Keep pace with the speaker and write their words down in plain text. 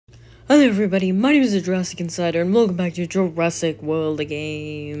Hello everybody, my name is the Jurassic Insider, and welcome back to Jurassic World, the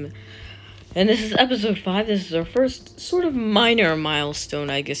game. And this is episode 5, this is our first sort of minor milestone,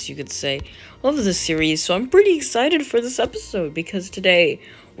 I guess you could say, of the series. So I'm pretty excited for this episode, because today,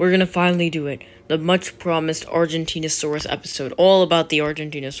 we're gonna finally do it. The much-promised Argentinosaurus episode, all about the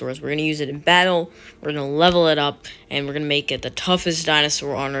Argentinosaurus. We're gonna use it in battle, we're gonna level it up, and we're gonna make it the toughest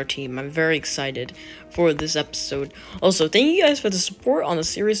dinosaur on our team. I'm very excited for this episode. Also, thank you guys for the support on the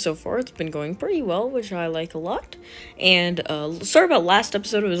series so far. It's been going pretty well, which I like a lot. And sorry about last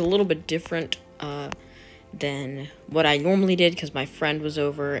episode, it was a little bit different than what I normally did because my friend was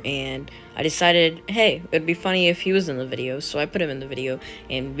over, and I decided, hey, it'd be funny if he was in the video, so I put him in the video,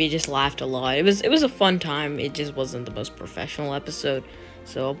 and we just laughed a lot. It was a fun time. It just wasn't the most professional episode,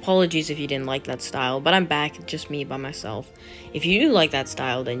 so apologies if you didn't like that style, but I'm back, just me by myself. If you do like that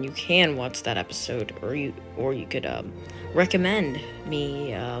style, then you can watch that episode, or you could recommend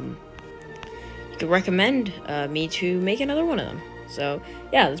me. Me to make another one of them. So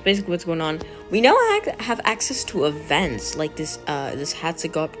yeah, that's basically what's going on. We now have access to events like this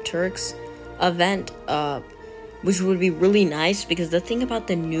Hatzegopteryx event, which would be really nice, because the thing about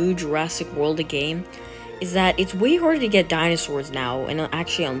the new Jurassic World game is that it's way harder to get dinosaurs now and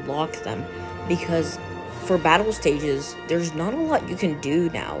actually unlock them, because for battle stages, there's not a lot you can do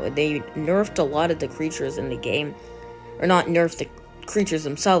now. They nerfed a lot of the creatures in the game, or not nerfed the creatures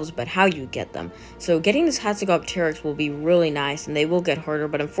themselves, but how you get them. So getting this Hatzegopteryx will be really nice, and they will get harder,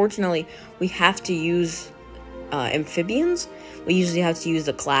 but unfortunately, we have to use amphibians. We usually have to use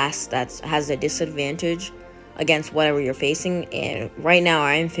the class that has a disadvantage against whatever you're facing, and right now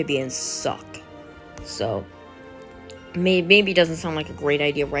our amphibians suck. So maybe it doesn't sound like a great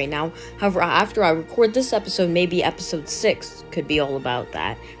idea right now. However, after I record this episode, maybe episode 6 could be all about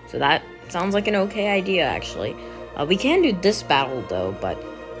that. So that sounds like an okay idea, actually. We can do this battle, though, but,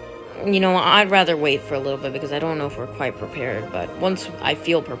 you know, I'd rather wait for a little bit, because I don't know if we're quite prepared, but once I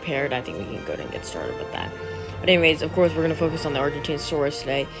feel prepared, I think we can go ahead and get started with that. But anyways, of course, we're going to focus on the Argentinosaurus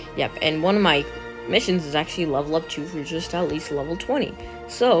today. Yep, and one of my missions is actually level up 2 creatures to at least level 20.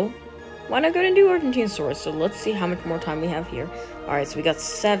 So why not go ahead and do Argentinosaurus? So let's see how much more time we have here. Alright, so we got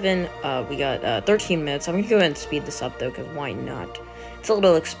 13 minutes. I'm going to go ahead and speed this up, though, because why not? It's a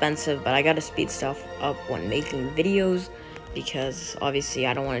little expensive, but I gotta speed stuff up when making videos, because obviously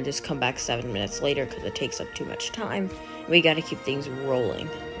I don't want to just come back 7 minutes later, because it takes up too much time. We gotta keep things rolling.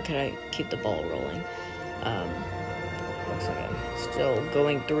 We gotta keep the ball rolling. Looks like I'm still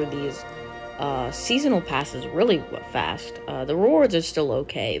going through these seasonal passes really fast. The rewards are still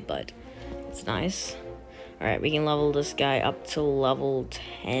okay, but it's nice. Alright, we can level this guy up to level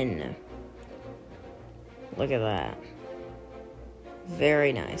 10. Look at that.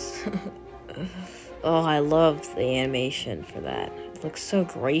 Very nice. Oh, I love the animation for that. It looks so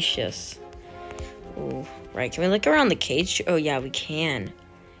gracious. Ooh, right, can we look around the cage? Oh yeah, we can.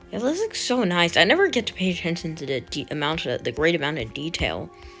 Yeah, this looks so nice. I never get to pay attention to the great amount of detail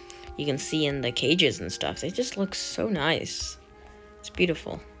you can see in the cages and stuff. They just look so nice. It's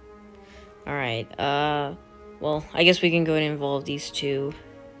beautiful. Alright, well, I guess we can go and involve these two.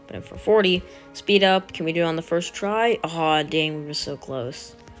 But for 40, speed up. Can we do it on the first try? Aw, dang, we were so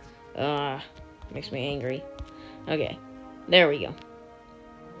close. Makes me angry. Okay, there we go.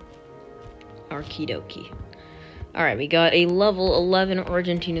 Okie dokie. Alright, we got a level 11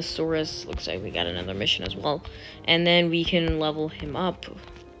 Argentinosaurus. Looks like we got another mission as well. And then we can level him up.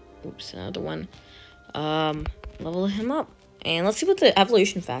 Oops, another one. Level him up. And let's see what the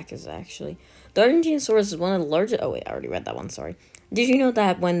evolution fact is, actually. The Argentinosaurus is one of the largest... Oh, wait, I already read that one, sorry. Did you know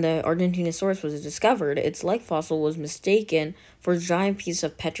that when the Argentinosaurus was discovered, its leg fossil was mistaken for a giant piece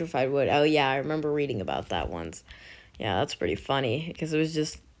of petrified wood? Oh, yeah, I remember reading about that once. Yeah, that's pretty funny, because it was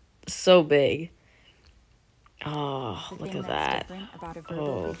just so big. Oh, look at that.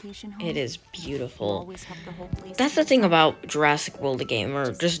 Oh, it is beautiful. That's the thing about Jurassic World, the game,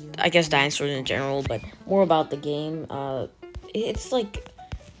 or just, I guess, dinosaurs in general, but more about the game. It's like...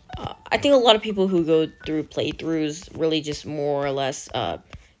 I think a lot of people who go through playthroughs really just more or less kind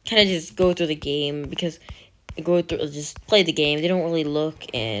of just go through the game, because just play the game. They don't really look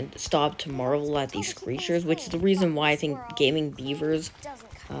and stop to marvel at these creatures, which is the reason why I think Gaming Beaver's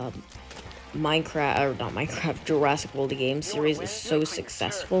Jurassic World the game series is so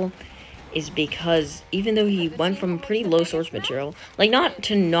successful, is because even though he went from pretty low source material, like, not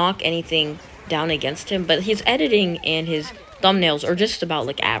to knock anything down against him, but his editing and his thumbnails are just about,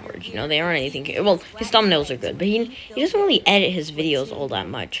 like, average, you know, they aren't anything, well, his thumbnails are good, but he doesn't really edit his videos all that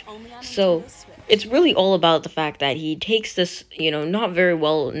much, so it's really all about the fact that he takes this, you know, not very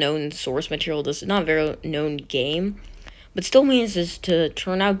well known source material, this not very known game, but still manages to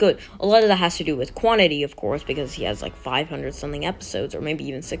turn out good. A lot of that has to do with quantity, of course, because he has like 500 something episodes, or maybe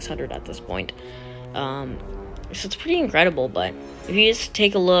even 600 at this point. So it's pretty incredible. But if you just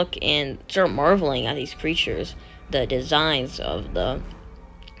take a look and start marveling at these creatures, the designs of the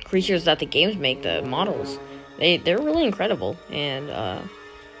creatures that the games make, the models, they're really incredible. And I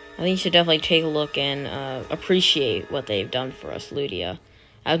think you should definitely take a look and appreciate what they've done for us, Ludia.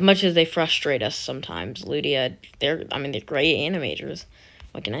 As much as they frustrate us sometimes, Ludia, they're great animators.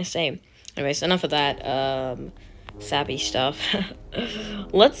 What can I say? Anyways, enough of that sappy stuff.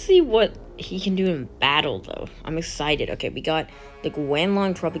 Let's see what he can do in battle, though. I'm excited. Okay, we got the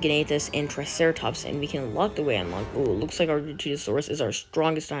Guanlong, Tropicanatus, and Triceratops, and we can unlock the Guanlong. Ooh, it looks like Argentinosaurus is our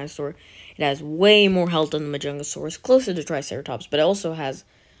strongest dinosaur. It has way more health than the Majungasaurus, closer to Triceratops, but it also has...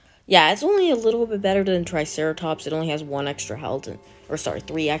 Yeah, it's only a little bit better than Triceratops. It only has 1 extra health,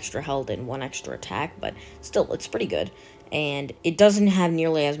 3 extra health and 1 extra attack, but still, it's pretty good. And it doesn't have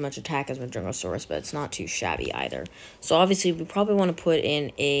nearly as much attack as Majungasaurus, but it's not too shabby either. So obviously, we probably want to put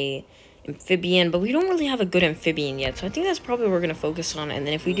in a amphibian, but we don't really have a good amphibian yet, so I think that's probably what we're going to focus on. And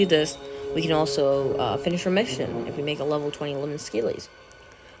then if we do this, we can also finish our mission if we make a level 20 Limnosceles.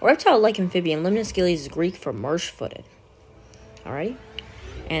 A reptile-like amphibian, Limnosceles is Greek for marsh-footed. Alrighty.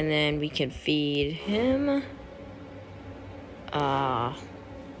 And then we can feed him.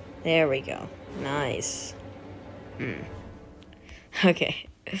 There we go. Nice. Okay.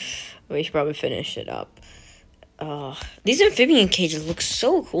 We should probably finish it up. These amphibian cages look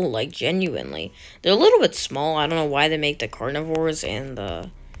so cool, like, genuinely. They're a little bit small. I don't know why they make the carnivores and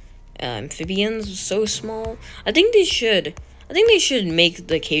the amphibians so small. I think they should make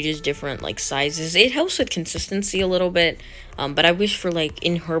the cages different, like, sizes. It helps with consistency a little bit. But I wish for, like,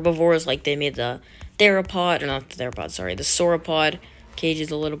 in herbivores, like, they made the the sauropod cages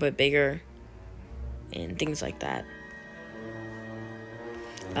a little bit bigger. And things like that.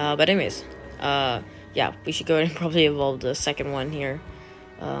 But anyways, yeah, we should go ahead and probably evolve the second one here.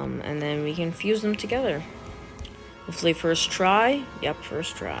 And then we can fuse them together. Hopefully first try. Yep,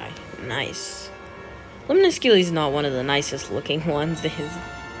 first try. Nice. Limnosceles is not one of the nicest looking ones. It's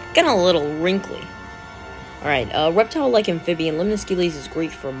kind of a little wrinkly. Alright, reptile-like amphibian, Limnosceles is Greek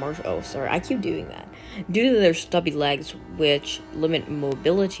for marsh... Oh, sorry, I keep doing that. Due to their stubby legs, which limit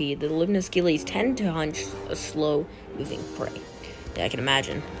mobility, the Limnosceles tend to hunch a slow-moving prey. Yeah, I can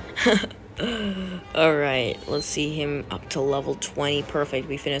imagine. Alright, let's see him up to level 20. Perfect,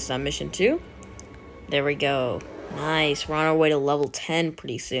 we finished that mission too. There we go. Nice, we're on our way to level 10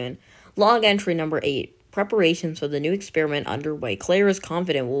 pretty soon. Log entry number 8. Preparations for the new experiment underway. Claire is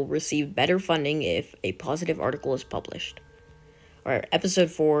confident we'll receive better funding if a positive article is published. Alright, episode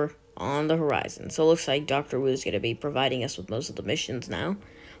 4 on the horizon. So it looks like Dr. Wu is going to be providing us with most of the missions now.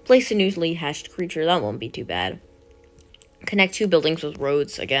 Place a newly hatched creature. That won't be too bad. Connect 2 buildings with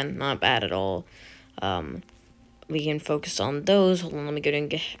roads. Again, not bad at all. We can focus on those. Hold on, let me go ahead and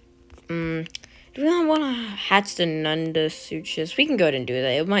get... do we not want to hatch the Nundasuchus? We can go ahead and do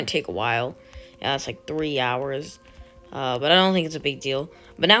that. It might take a while. Yeah, it's like 3 hours. But I don't think it's a big deal.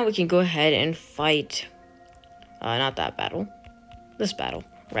 But now we can go ahead and fight... not that battle. This battle.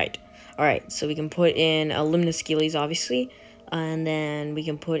 Right. Alright, so we can put in a Limnosceles, obviously. And then we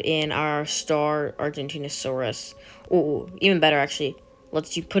can put in our star Argentinosaurus. Oh, even better, actually.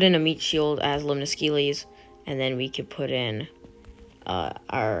 Let's put in a meat shield as Limnosceles. And then we could put in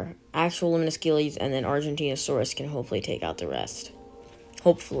our actual Limnosceles. And then Argentinosaurus can hopefully take out the rest.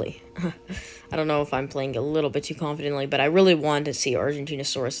 Hopefully. I don't know if I'm playing a little bit too confidently, but I really wanted to see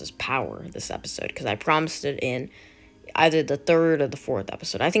Argentinosaurus's power this episode, because I promised it in either the 3rd or the 4th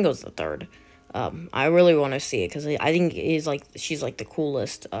episode. I think it was the 3rd. I really want to see it, because I think she's like the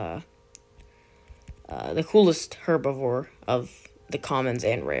coolest herbivore of the commons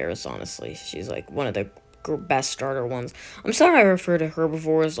and rares, honestly. She's like one of the best starter ones. I'm sorry I refer to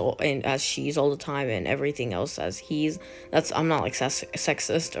herbivores as she's all the time and everything else as he's. I'm not like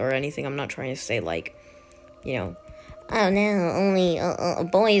sexist or anything. I'm not trying to say like, you know, oh no, only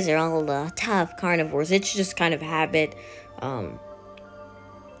boys are all the tough carnivores. It's just kind of habit.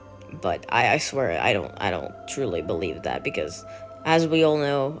 But I swear I don't truly believe that, because as we all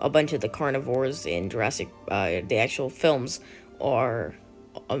know, a bunch of the carnivores in Jurassic, the actual films are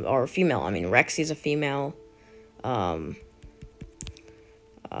female. I mean, Rexy's a female. Yeah,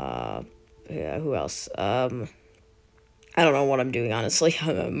 who else? I don't know what I'm doing, honestly.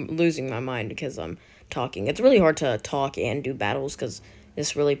 I'm losing my mind because I'm talking. It's really hard to talk and do battles because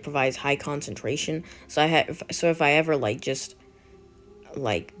this really provides high concentration. So if I ever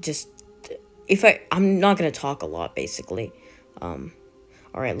I'm not gonna talk a lot, basically.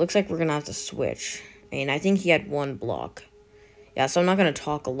 Alright, looks like we're gonna have to switch. And I think he had 1 block. Yeah, so I'm not gonna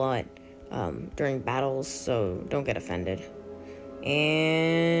talk a lot during battles, so don't get offended.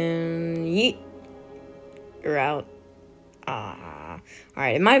 And yeet, you're out.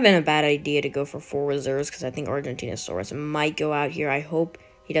 Alright, it might have been a bad idea to go for 4 reserves because I think Argentinosaurus might go out here. I hope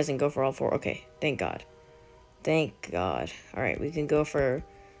he doesn't go for all 4. Okay, thank God. Thank God. Alright, we can go for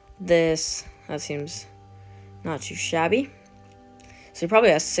this. That seems not too shabby. So he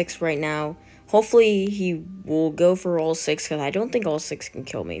probably has 6 right now. Hopefully he will go for all 6 because I don't think all 6 can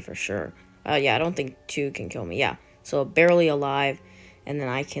kill me for sure. Yeah, I don't think 2 can kill me. Yeah, so barely alive. And then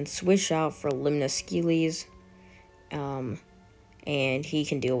I can switch out for Limnosceles. And he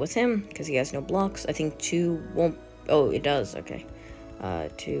can deal with him because he has no blocks. I think 2 won't. Oh, it does. Okay.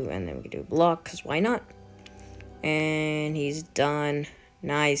 2, and then we can do a block because why not? And he's done.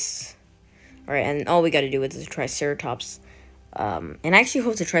 Nice. Alright, and all we got to do with the Triceratops. And I actually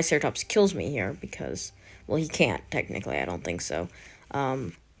hope the Triceratops kills me here because, well, he can't, technically. I don't think so.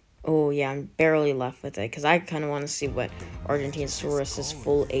 Oh, yeah, I'm barely left with it because I kind of want to see what Argentinosaurus'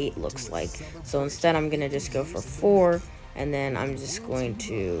 full 8 looks like. So instead, I'm going to just go for 4, and then I'm just going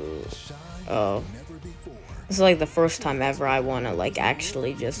to... Oh. This is like the first time ever I want to, like,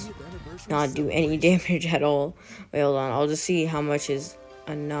 actually just not do any damage at all. Wait, hold on. I'll just see how much is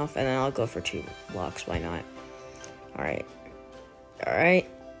enough, and then I'll go for 2 blocks. Why not? Alright. Alright.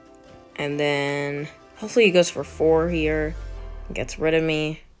 And then hopefully he goes for 4 here. Gets rid of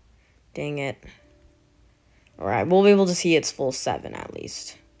me. Dang it. Alright, we'll be able to see its full 7 at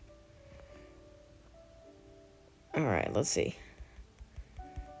least. Alright, let's see.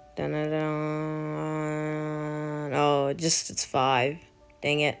 Dun, dun, dun. Oh, it's 5.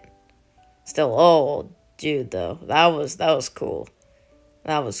 Dang it. Still, oh, dude, though. That was cool.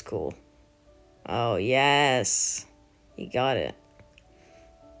 That was cool. Oh, yes. You got it.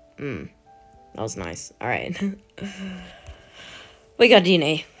 That was nice. Alright. We got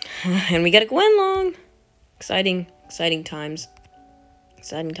DNA. And we got a Gwenlong. Exciting times.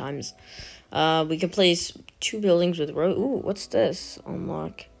 Exciting times. We can place 2 buildings with road. Ooh, what's this?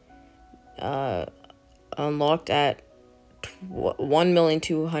 Unlock. Unlocked at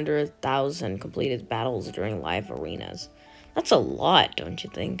 1,200,000 completed battles during live arenas. That's a lot, don't you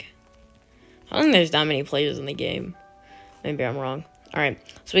think? I don't think there's that many players in the game. Maybe I'm wrong. Alright,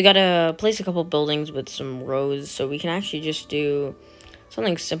 so we gotta place a couple buildings with some roads, so we can actually just do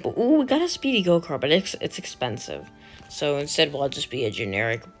something simple. Ooh, we got a speedy go-kart, but it's expensive. So instead, we'll just be a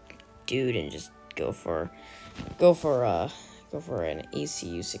generic dude and just go for an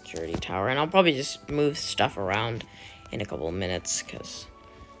ECU security tower. And I'll probably just move stuff around in a couple of minutes, because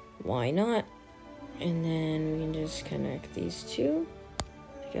why not? And then we can just connect these 2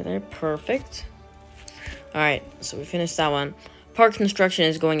 together. Perfect. Alright, so we finished that one. Park construction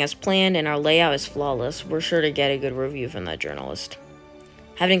is going as planned, and our layout is flawless. We're sure to get a good review from that journalist.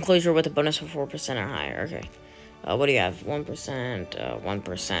 Have enclosure with a bonus of 4% or higher. Okay. What do you have? 1%,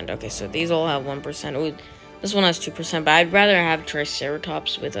 1%. Okay, so these all have 1%. Ooh, this one has 2%, but I'd rather have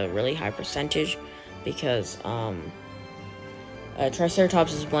Triceratops with a really high percentage because,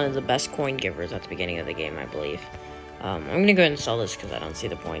 Triceratops is one of the best coin givers at the beginning of the game, I believe. I'm gonna go ahead and sell this because I don't see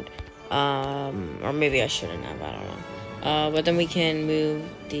the point. Or maybe I shouldn't have, I don't know. But then we can move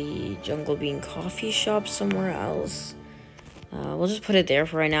the Jungle Bean coffee shop somewhere else. We'll just put it there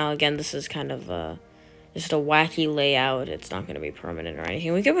for right now. Again, this is kind of just a wacky layout. It's not going to be permanent or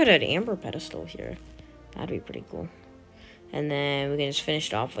anything. We could put an amber pedestal here. That'd be pretty cool. And then we can just finish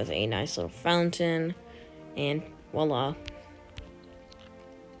it off with a nice little fountain. And voila.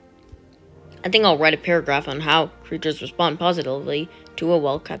 I think I'll write a paragraph on how creatures respond positively to a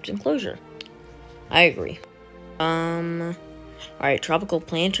well-kept enclosure. I agree. Alright, Tropical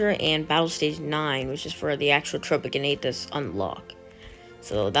Planter and Battle Stage 9, which is for the actual Tropicanatus unlock.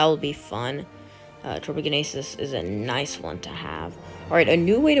 So that will be fun. Tropicanatus is a nice one to have. Alright, a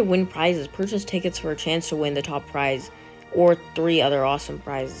new way to win prizes. Purchase tickets for a chance to win the top prize or 3 other awesome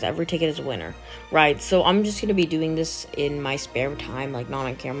prizes. Every ticket is a winner. Right, so I'm just going to be doing this in my spare time, like not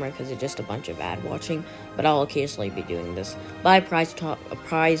on camera because it's just a bunch of ad watching, but I'll occasionally be doing this. Buy prize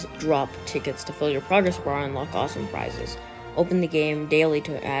drop tickets to fill your progress bar and unlock awesome prizes. Open the game daily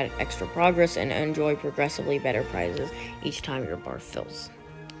to add extra progress and enjoy progressively better prizes each time your bar fills.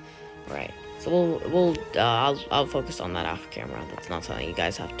 Right, so I'll focus on that off camera. That's not something you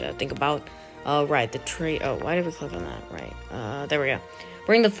guys have to think about. Right, the tree. Oh, why did we click on that? Right, there we go.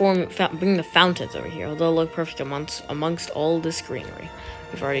 Bring the fountains over here. They'll look perfect amongst all this greenery.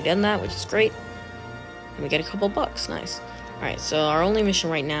 We've already done that, which is great. And we get a couple bucks. Nice. All right, so our only mission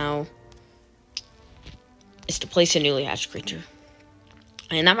right now is to place a newly hatched creature.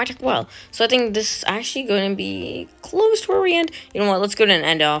 And that might take a while. So I think this is actually going to be close to where we end. You know what? Let's go ahead and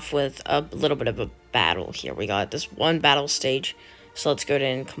end off with a little bit of a battle here. We got this one battle stage. So let's go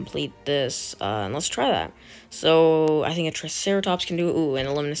ahead and complete this. And let's try that. So I think a Triceratops can do it. Ooh, and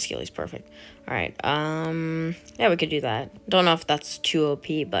a Limnosceles. Perfect. Alright. Yeah, we could do that. Don't know if that's too OP,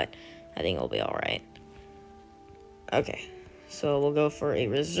 but I think it'll be alright. Okay. So we'll go for a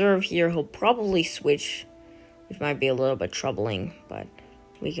reserve here. He'll probably switch, which might be a little bit troubling, but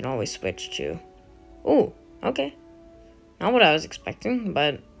we can always switch to... Ooh, okay. Not what I was expecting,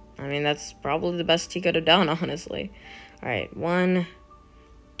 but, I mean, that's probably the best he could have done, honestly. Alright, 1,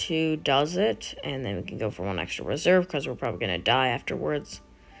 2 does it, and then we can go for one extra reserve, because we're probably going to die afterwards.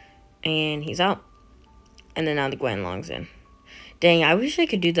 And he's out. And then now the Guanlong's in. Dang, I wish I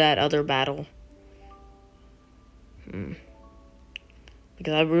could do that other battle.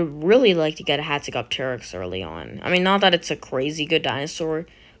 Because I would really like to get a Hatzegopteryx early on. I mean, not that it's a crazy good dinosaur,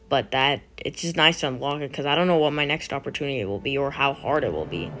 but that it's just nice to unlock it, because I don't know what my next opportunity will be or how hard it will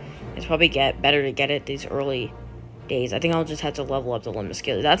be. It's probably better to get it these early days. I think I'll just have to level up the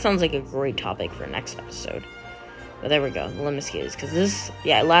Limnosceles. That sounds like a great topic for next episode. But there we go, the Limnosceles. Because this,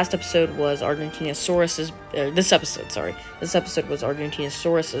 last episode was Argentinosaurus's, this episode was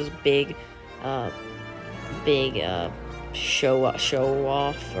Argentinosaurus's big show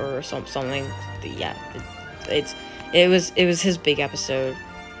off or something. Yeah, it was his big episode,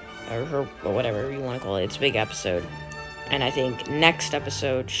 or whatever you want to call it. It's a big episode, and I think next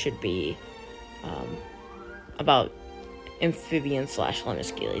episode should be about amphibian /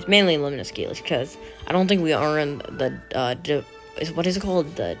 Limnosceles, mainly Limnosceles, because I don't think we earn the what is it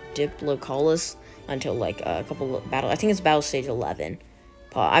called, the Diplocalus, until like a couple of I think it's battle stage 11.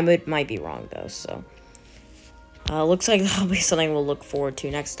 I might be wrong though, so. Looks like that'll be something we'll look forward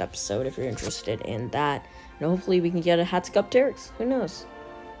to next episode if you're interested in that. And hopefully we can get a Hatzegopteryx. Who knows?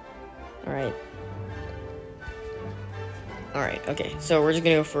 Alright. Alright, okay. So we're just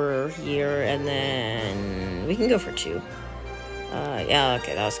gonna go for here, and then we can go for 2. Yeah,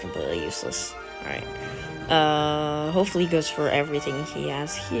 okay, that was completely useless. Alright. Hopefully he goes for everything he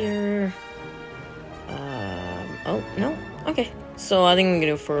has here. Oh, no? Okay. So I think we're gonna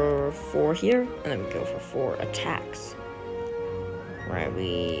go for 4 here, and then we go for 4 attacks. Right,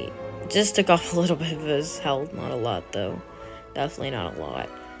 we just took off a little bit of his health, not a lot though. Definitely not a lot.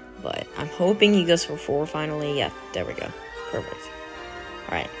 But I'm hoping he goes for 4 finally. Yeah, there we go. Perfect.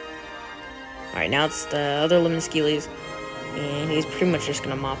 Alright. Alright, now it's the other Limnosceles, and he's pretty much just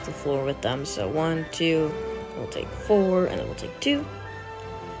gonna mop the floor with them. So 1, 2, we'll take 4, and then we'll take 2.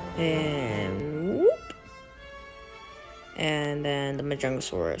 And whoop. And then the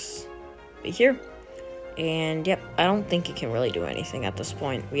Majungasaurus be here. And yep, I don't think it can really do anything at this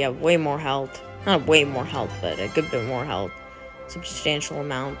point. We have way more health. Not way more health, but a good bit more health. Substantial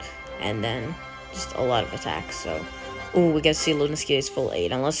amount. And then just a lot of attacks. So, ooh, we get to see Limnosceles full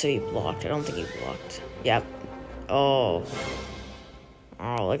 8. Unless he blocked. I don't think he blocked. Yep. Oh.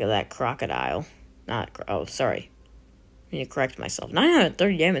 Oh, look at that crocodile. Oh, sorry. I need to correct myself.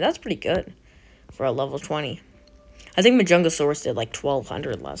 930 damage. That's pretty good for a level 20. I think Majungasaurus did like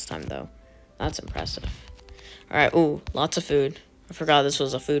 1200 last time, though. That's impressive. Alright, ooh, lots of food. I forgot this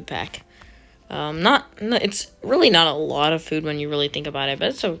was a food pack. It's really not a lot of food when you really think about it, but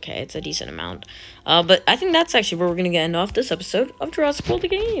it's okay. It's a decent amount. But I think that's actually where we're going to end off this episode of Jurassic World the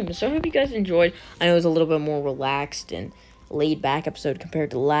game. So I hope you guys enjoyed. I know it was a little bit more relaxed and laid-back episode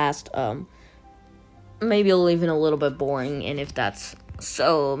compared to the last. Maybe even a little bit boring, and if that's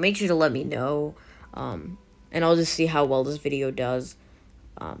so, make sure to let me know. And I'll just see how well this video does.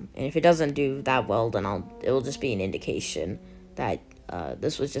 And if it doesn't do that well, then it will just be an indication that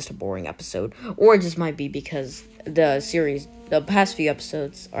this was just a boring episode. Or it just might be because the past few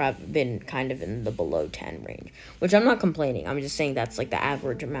episodes have been kind of in the below 10 range. Which I'm not complaining. I'm just saying that's like the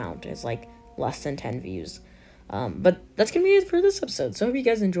average amount. It's like less than 10 views. But that's going to be it for this episode. So I hope you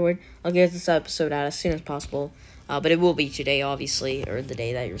guys enjoyed. I'll get this episode out as soon as possible. But it will be today, obviously, or the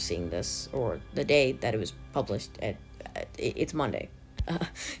day that you're seeing this, or the day that it was published. It's Monday.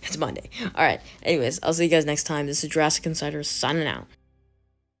 It's Monday. Alright, anyways, I'll see you guys next time. This is Jurassic Insider signing out.